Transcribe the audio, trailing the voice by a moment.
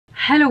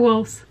Hello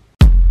wolves!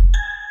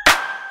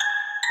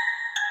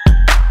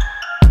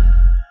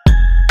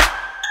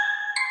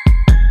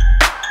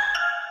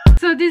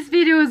 So this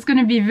video is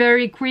gonna be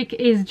very quick.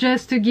 It's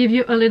just to give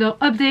you a little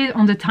update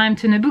on the Time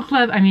Turner book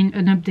club. I mean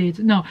an update,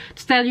 no,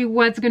 to tell you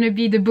what's gonna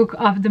be the book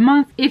of the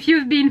month. If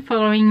you've been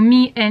following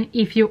me and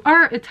if you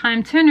are a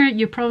Time Turner,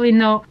 you probably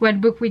know what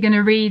book we're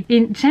gonna read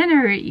in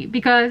January,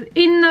 because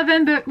in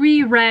November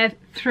we read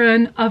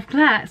Throne of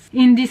Glass.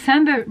 In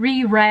December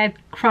we read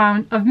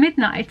Crown of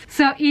Midnight.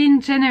 So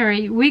in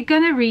January we're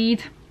gonna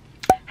read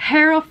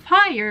Heir of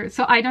Fire.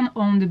 So I don't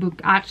own the book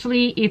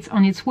actually, it's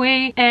on its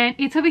way and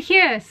it's over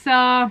here.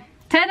 So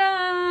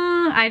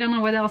ta-da! I don't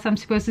know what else I'm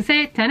supposed to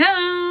say.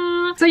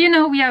 Ta-da! So you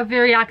know we are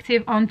very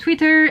active on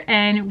Twitter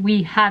and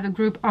we have a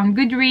group on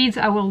GoodReads.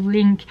 I will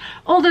link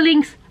all the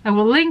links.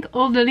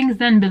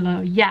 Down below.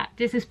 Yeah,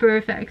 this is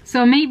perfect.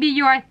 So maybe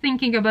you are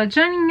thinking about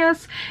joining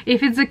us.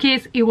 If it's the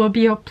case, it will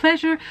be a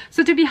pleasure.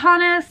 So to be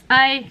honest,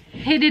 I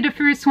hated the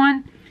first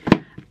one.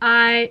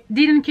 I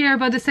didn't care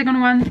about the second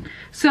one,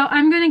 so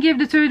I'm gonna give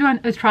the third one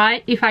a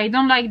try. If I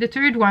don't like the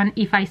third one,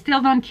 if I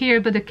still don't care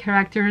about the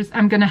characters,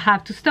 I'm gonna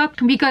have to stop,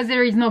 because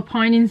there is no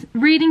point in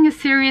reading a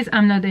series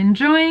I'm not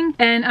enjoying,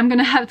 and I'm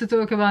gonna have to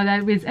talk about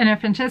that with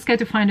Francesca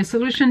to find a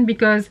solution,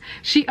 because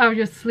she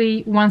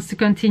obviously wants to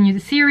continue the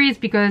series,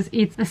 because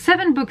it's a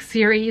 7-book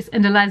series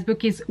and the last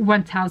book is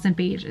 1000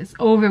 pages,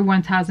 over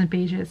 1000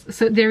 pages.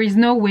 So there is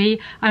no way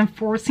I'm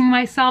forcing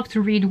myself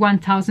to read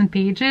 1000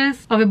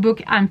 pages of a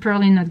book I'm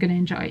probably not gonna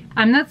enjoy.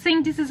 I'm not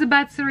saying this is a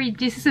bad story,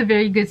 this is a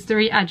very good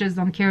story, I just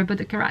don't care about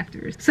the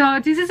characters. So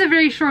this is a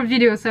very short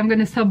video, so I'm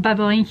gonna stop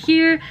babbling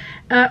here.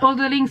 All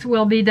the links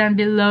will be down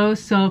below,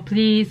 so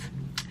please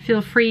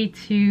feel free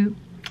to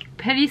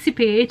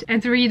participate and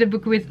to read the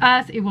book with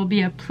us. It will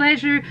be a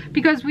pleasure,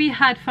 because we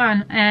had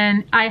fun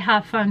and I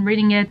have fun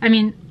reading it. I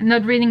mean,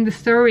 not reading the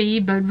story,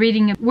 but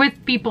reading it with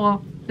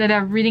people that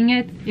are reading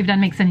it, if that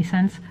makes any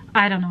sense.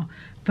 I don't know,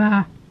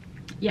 but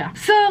yeah.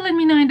 So let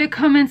me know in the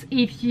comments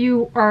if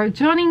you are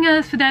joining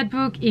us for that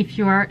book, if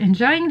you are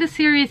enjoying the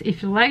series,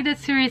 if you like that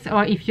series,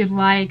 or if you'd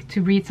like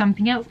to read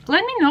something else.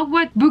 Let me know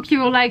what book you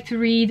would like to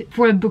read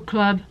for a book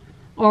club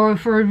or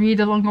for a read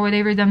along or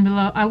whatever down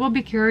below. I will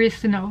be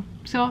curious to know.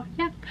 So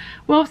yeah,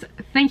 well,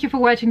 thank you for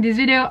watching this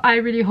video. I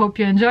really hope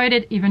you enjoyed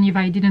it, even if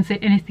I didn't say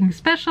anything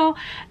special.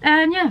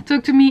 And yeah,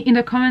 talk to me in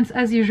the comments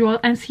as usual,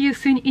 and see you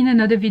soon in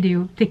another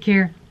video. Take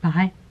care.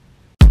 Bye.